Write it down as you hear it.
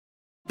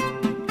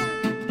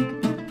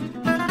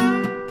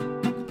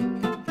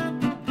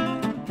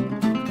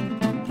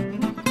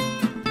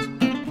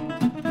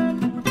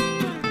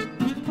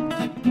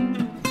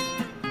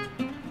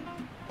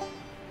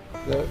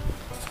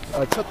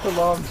cut the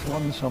logs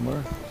one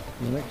summer.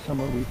 The next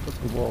summer we put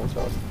the walls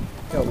up.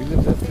 Yeah, we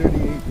lived there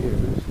 38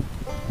 years.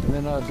 And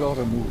then our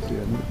daughter moved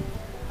in.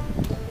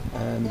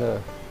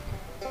 And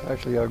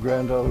actually our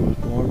granddaughter was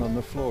born on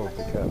the floor of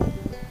the cabin.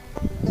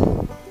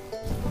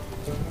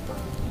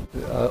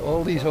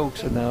 All these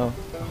oaks are now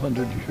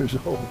 100 years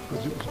old,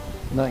 because it was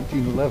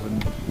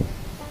 1911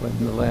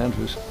 when the land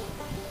was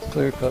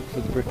clear cut for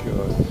the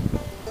brickyards.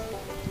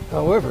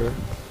 However,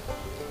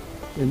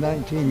 in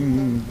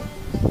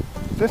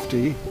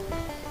 1950,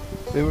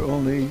 they were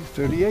only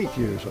 38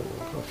 years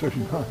old, or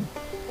 39.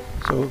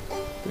 So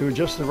they were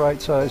just the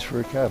right size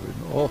for a cabin.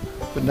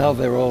 But now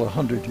they're all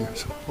 100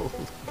 years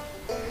old.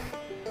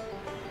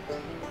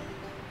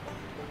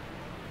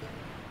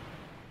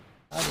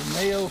 I have a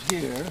nail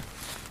here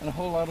and a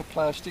whole lot of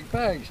plastic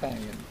bags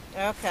hanging.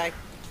 Okay.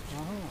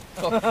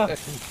 Oh, okay.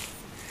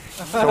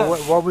 So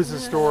what was the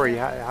story?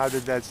 How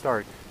did that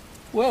start?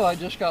 Well, I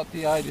just got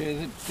the idea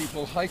that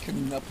people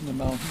hiking up in the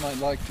mountain might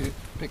like to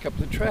pick up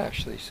the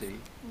trash they see.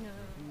 No.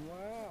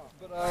 Wow.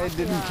 But I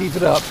didn't keep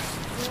it up.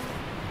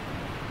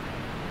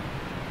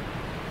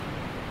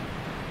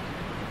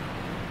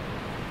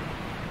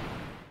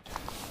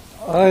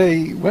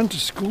 I went to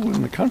school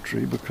in the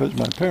country because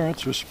my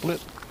parents were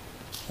split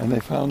and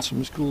they found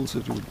some schools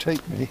that would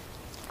take me.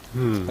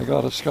 I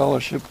got a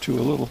scholarship to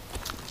a little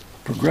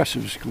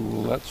progressive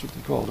school, that's what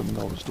they called them in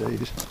those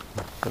days,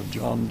 of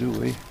John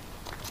Dewey,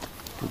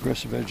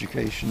 progressive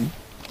education,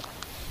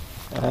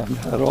 and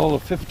had all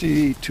of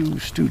 52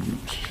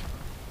 students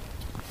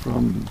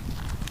from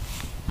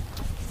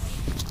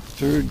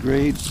 3rd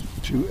grade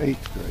to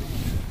 8th grade.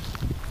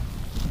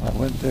 I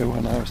went there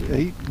when I was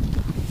 8,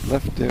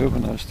 left there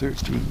when I was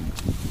 13.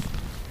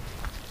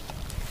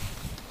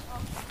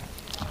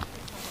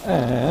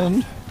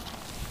 And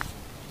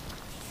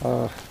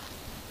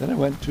then I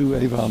went to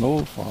Avon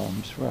Old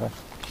Farms, where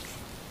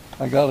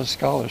I got a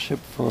scholarship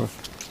for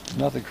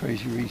another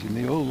crazy reason.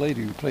 The old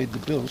lady who paid the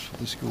bills for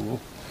the school,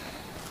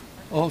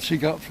 all she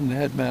got from the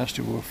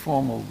headmaster were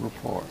formal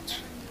reports.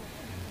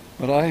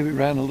 But I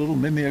ran a little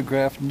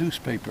mimeographed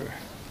newspaper.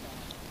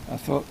 I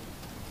thought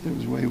it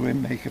was a way to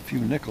make a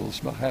few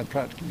nickels, but I had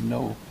practically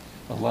no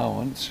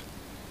allowance.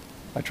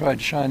 I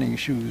tried shining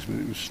shoes, but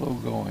it was slow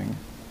going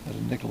at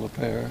a nickel a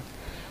pair.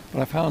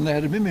 But I found they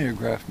had a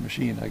mimeograph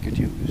machine I could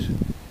use.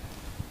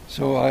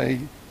 So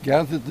I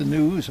gathered the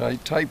news, I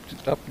typed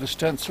it up the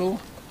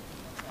stencil,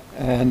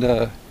 and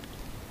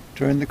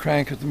turned the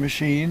crank of the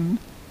machine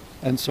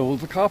and sold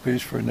the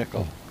copies for a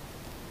nickel.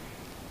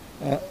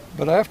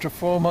 But after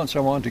 4 months I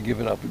wanted to give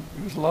it up.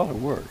 It was a lot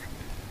of work.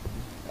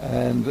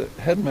 And the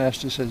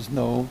headmaster says,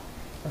 no,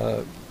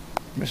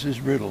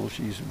 Mrs. Riddle,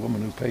 she's a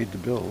woman who paid the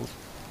bills,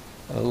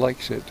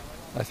 likes it.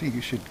 I think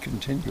you should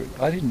continue it.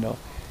 I didn't know.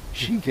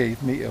 She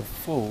gave me a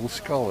full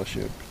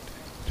scholarship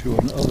to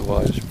an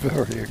otherwise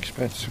very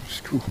expensive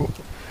school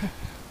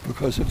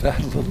because of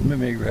that little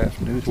mimeograph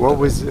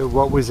newsletter.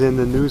 What was in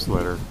the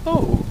newsletter?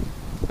 Oh,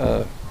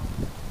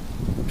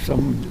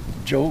 some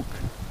joke.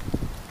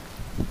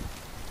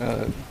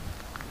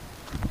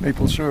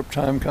 Maple syrup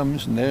time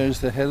comes and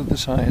there's the head of the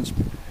science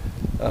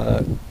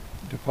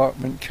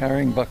department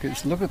carrying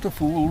buckets. Look at the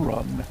fool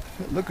run.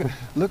 Look at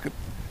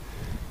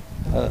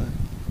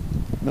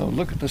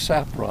the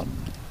sap run.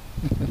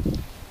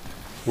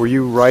 Were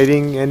you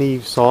writing any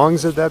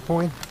songs at that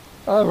point?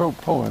 I wrote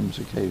poems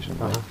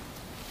occasionally.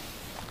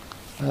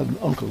 I had an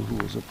uncle who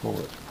was a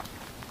poet.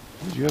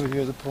 Did you ever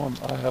hear the poem,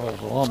 I have a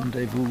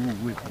rendezvous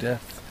with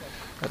death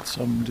at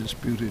some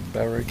disputed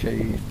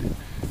barricade,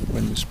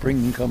 when the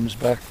spring comes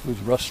back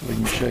with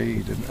rustling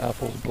shade and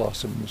apple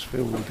blossoms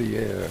fill the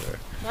air.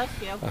 I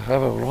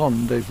have a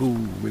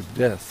rendezvous with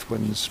death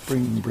when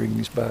spring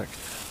brings back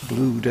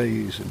blue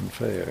days and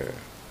fair.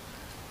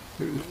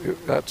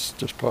 That's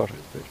just part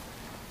of it.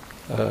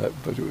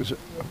 But it was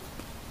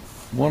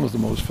one of the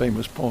most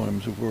famous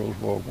poems of World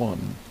War I.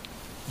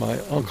 My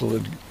uncle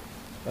had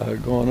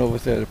gone over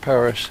there to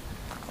Paris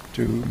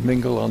to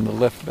mingle on the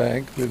left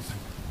bank with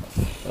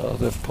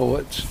other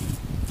poets,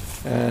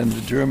 and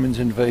the Germans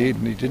invade,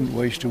 and he didn't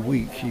waste a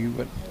week. He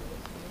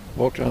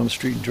walked down the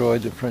street and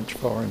joined the French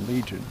Foreign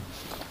Legion.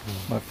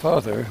 My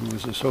father, who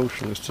was a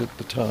socialist at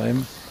the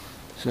time,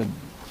 said,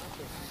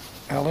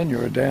 Alan,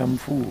 you're a damn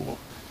fool.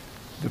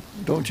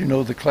 Don't you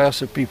know the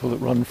class of people that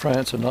run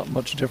France are not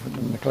much different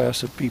than the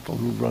class of people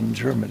who run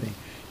Germany?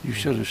 You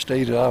should have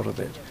stayed out of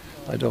it.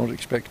 I don't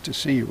expect to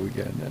see you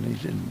again. And he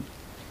didn't.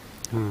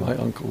 My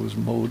uncle was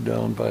mowed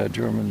down by a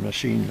German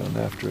machine gun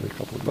after a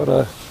couple of...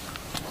 But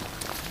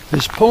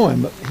his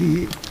poem,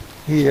 he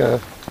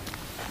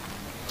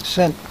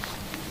sent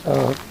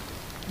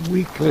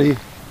weekly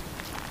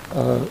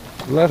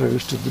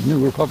letters to the New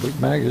Republic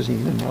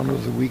magazine, and one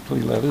of the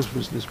weekly letters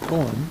was this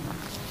poem.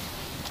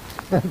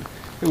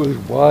 It was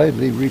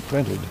widely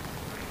reprinted.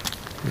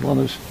 One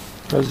of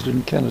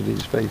President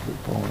Kennedy's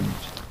favorite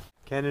poems.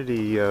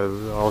 Kennedy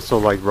also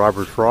liked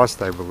Robert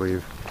Frost, I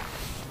believe.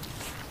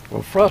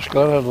 Well, Frost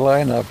got out a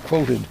line I've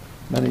quoted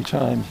many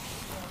times.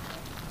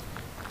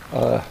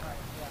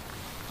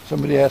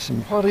 Somebody asked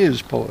him, what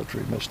is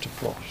poetry, Mr.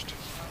 Frost?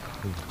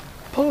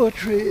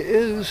 Poetry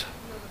is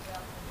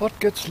what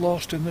gets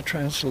lost in the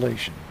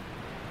translation.